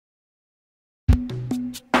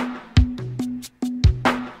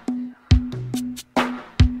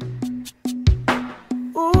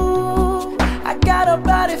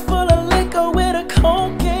body full of liquor with a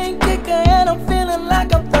cocaine kicker, and I'm feeling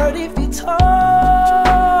like I'm 30 feet tall.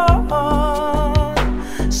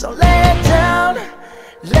 So lay it down,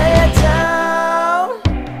 lay it down.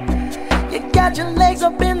 You got your legs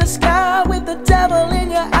up in the sky with the devil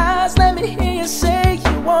in your eyes. Let me hear you say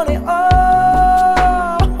you want it all.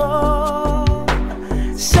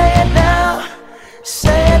 Say it now,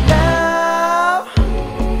 say it now.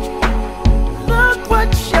 Look what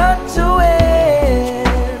you're doing,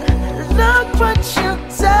 look what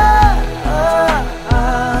you've done.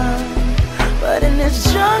 But in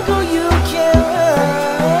this jungle you can't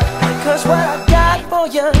run, 'cause what I got for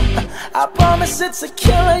you, I promise it's a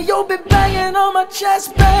killer. You'll be banging on my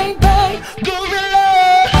chest, bang, bang, gorilla.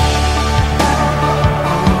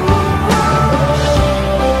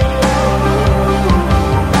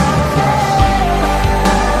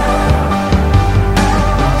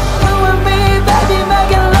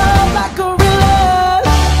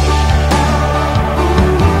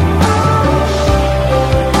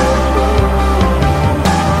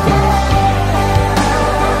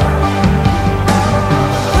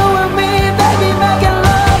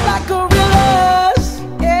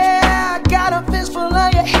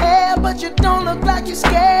 You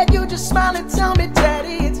scared, you just smile and tell me,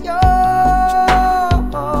 Daddy, it's yours.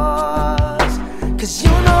 'Cause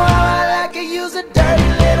you know how I like it, use a dirty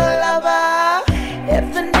little lover. If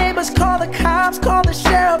the neighbors call the cops, call the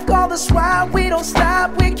sheriff, call the SWAT, we don't stop,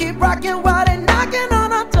 we keep rocking while they're knocking on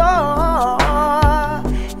our door.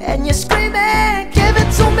 And you're screaming, give it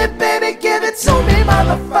to me, baby, give it to me,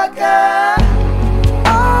 motherfucker.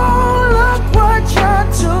 Oh, look what you're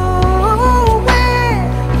doing,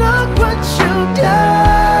 look what you done.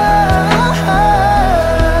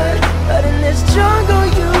 But in this jungle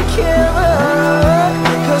you can't run,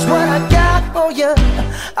 'cause what I got for you,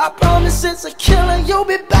 I promise it's a killer. You'll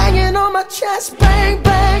be banging on my chest, bang,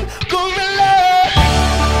 bang, gorilla.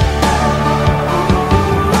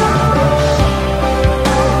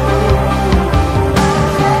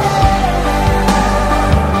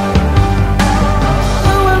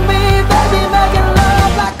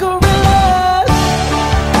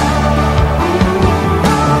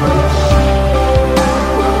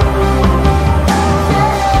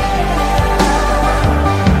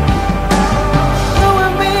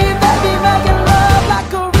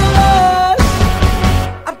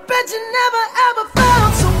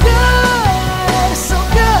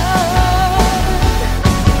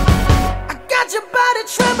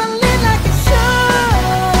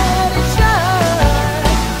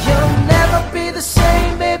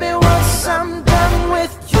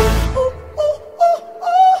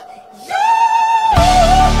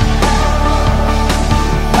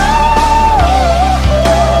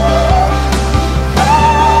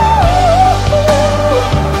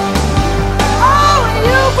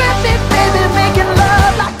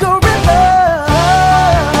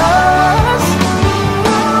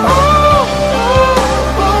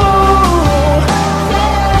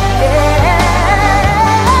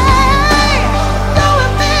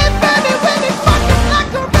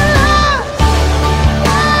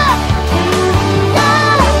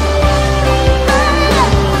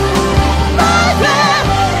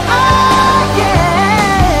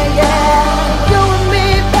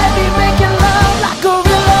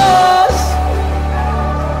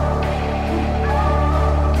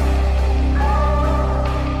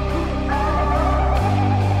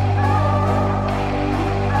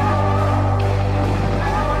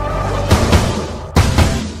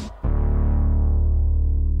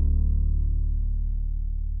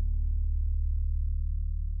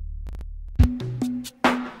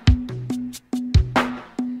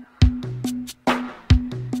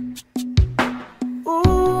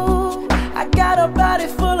 A body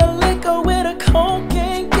full of liquor with a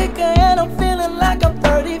cocaine kicker, and I'm feeling like I'm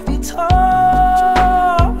 30 feet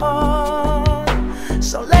tall.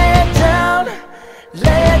 So lay it down,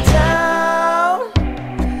 lay it down.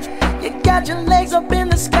 You got your legs up in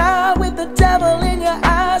the sky with the devil in your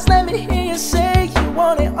eyes. Let me hear you say you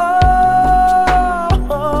want it all.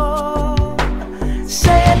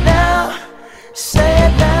 Say it now, say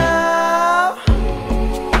it now.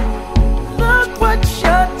 Look what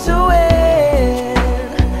you're doing,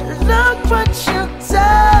 look what you've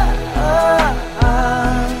done.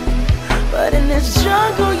 But in this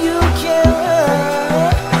jungle you can't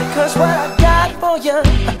run, 'cause what I got for you,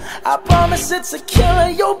 I promise it's a killer.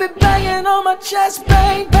 You'll be banging on my chest,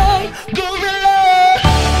 bang, bang, gorilla.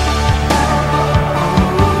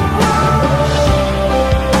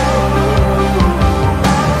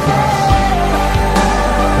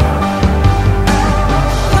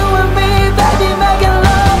 You and me, baby, making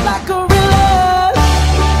love like gorillas.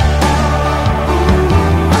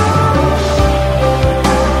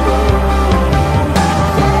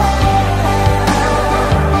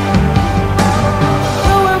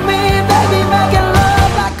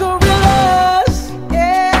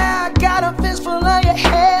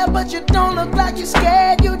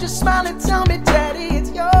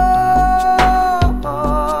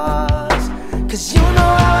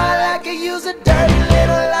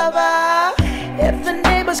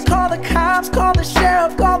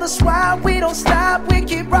 don't stop, we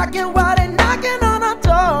keep rocking while they're knocking on our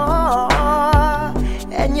door.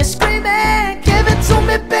 And you're screaming, give it to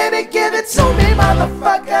me, baby, give it to me,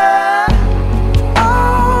 motherfucker.